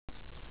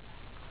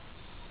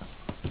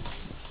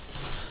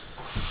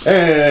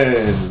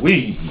And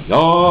we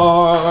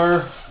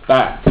are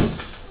back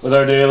with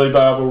our daily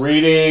Bible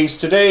readings.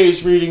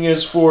 Today's reading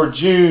is for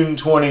June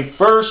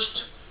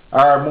 21st.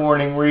 Our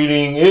morning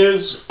reading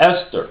is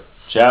Esther,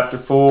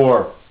 chapter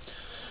 4.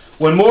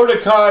 When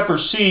Mordecai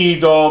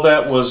perceived all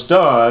that was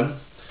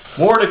done,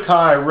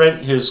 Mordecai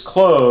rent his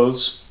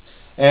clothes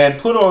and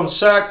put on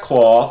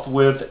sackcloth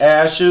with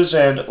ashes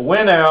and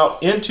went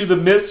out into the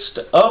midst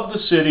of the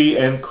city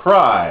and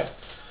cried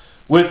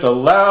with a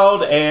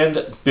loud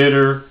and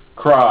bitter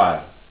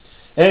cry,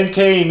 and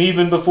came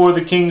even before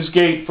the king's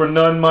gate, for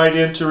none might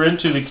enter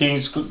into the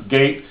king's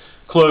gate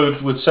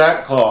clothed with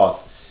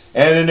sackcloth.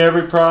 And in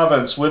every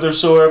province,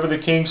 whithersoever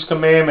the king's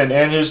commandment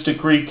and his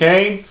decree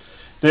came,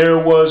 there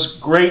was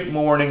great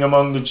mourning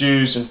among the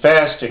Jews, and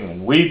fasting,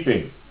 and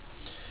weeping,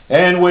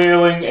 and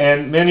wailing,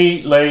 and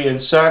many lay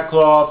in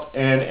sackcloth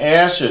and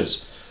ashes.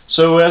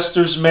 So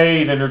Esther's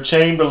maid and her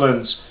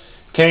chamberlains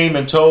came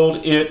and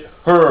told it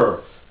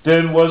her.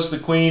 Then was the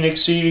queen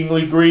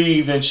exceedingly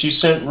grieved, and she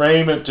sent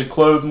raiment to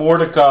clothe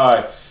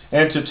Mordecai,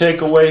 and to take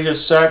away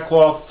his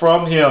sackcloth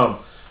from him,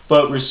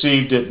 but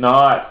received it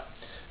not.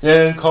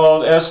 Then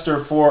called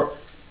Esther for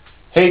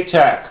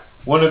Hatach,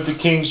 one of the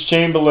king's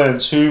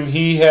chamberlains, whom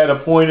he had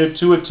appointed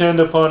to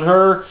attend upon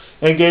her,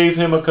 and gave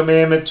him a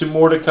commandment to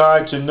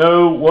Mordecai to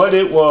know what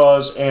it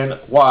was and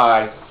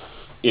why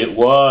it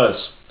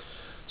was.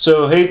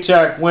 So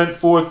Hatach went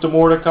forth to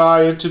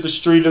Mordecai into the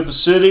street of the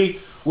city,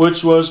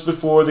 which was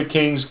before the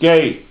king's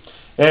gate.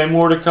 And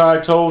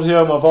Mordecai told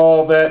him of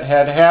all that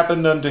had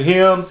happened unto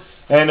him,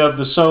 and of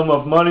the sum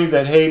of money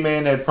that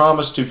Haman had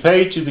promised to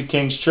pay to the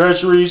king's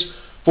treasuries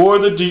for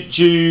the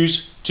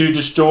Jews to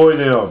destroy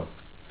them.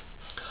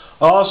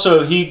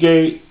 Also he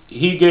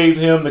gave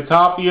him the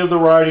copy of the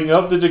writing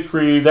of the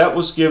decree that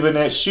was given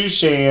at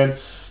Shushan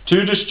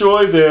to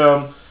destroy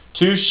them,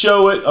 to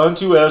show it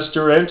unto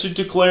Esther, and to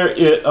declare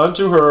it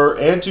unto her,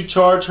 and to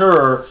charge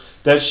her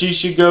that she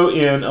should go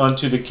in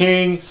unto the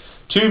king,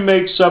 to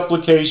make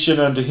supplication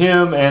unto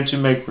him, and to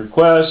make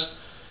request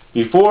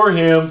before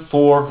him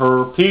for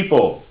her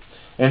people.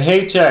 And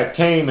Hatach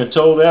came and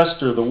told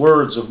Esther the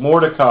words of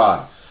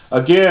Mordecai.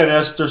 Again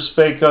Esther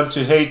spake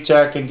unto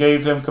Hatach, and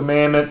gave him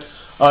commandment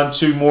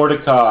unto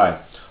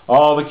Mordecai.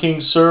 All the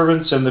king's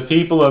servants and the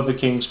people of the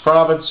king's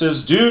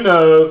provinces do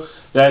know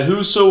that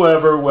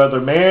whosoever,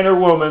 whether man or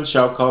woman,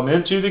 shall come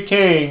into the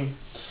king,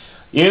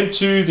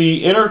 into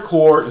the inner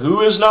court,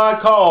 who is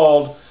not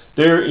called,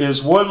 there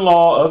is one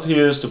law of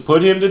his to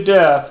put him to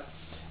death,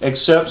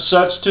 except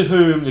such to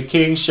whom the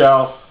king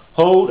shall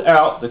hold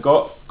out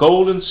the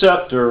golden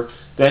scepter,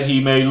 that he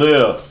may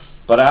live.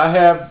 But I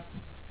have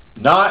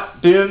not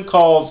been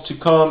called to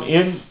come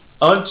in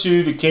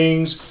unto the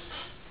kings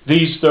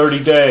these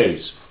 30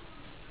 days.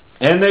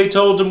 And they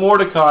told to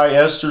Mordecai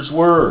Esther's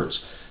words.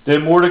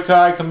 Then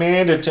Mordecai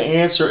commanded to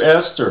answer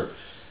Esther,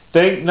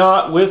 Think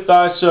not with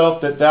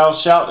thyself that thou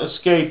shalt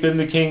escape in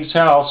the king's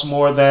house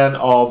more than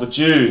all the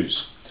Jews.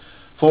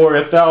 For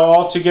if thou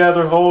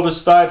altogether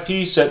holdest thy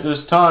peace at this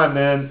time,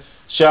 then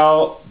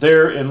shall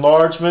there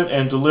enlargement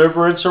and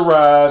deliverance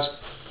arise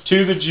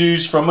to the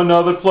Jews from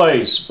another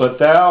place. But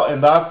thou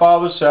and thy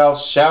father's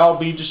house shall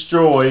be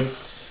destroyed.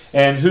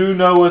 And who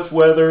knoweth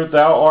whether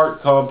thou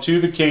art come to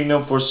the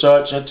kingdom for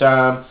such a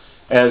time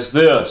as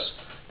this?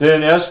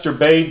 Then Esther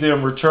bade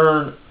them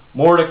return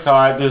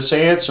Mordecai this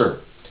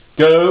answer.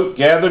 Go,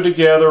 gather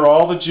together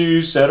all the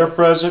Jews that are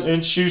present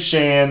in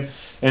Shushan,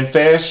 and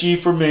fast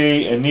ye for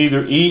me, and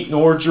neither eat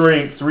nor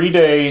drink 3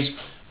 days,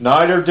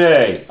 night or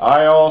day.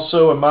 I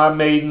also and my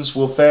maidens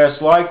will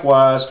fast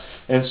likewise,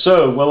 and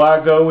so will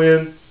I go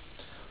in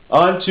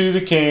unto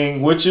the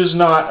king, which is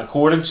not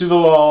according to the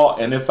law,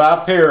 and if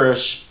I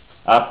perish,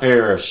 I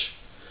perish.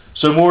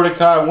 So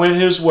Mordecai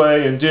went his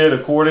way, and did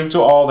according to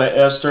all that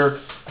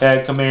Esther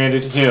had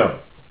commanded him.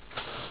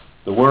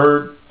 The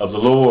word of the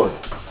Lord.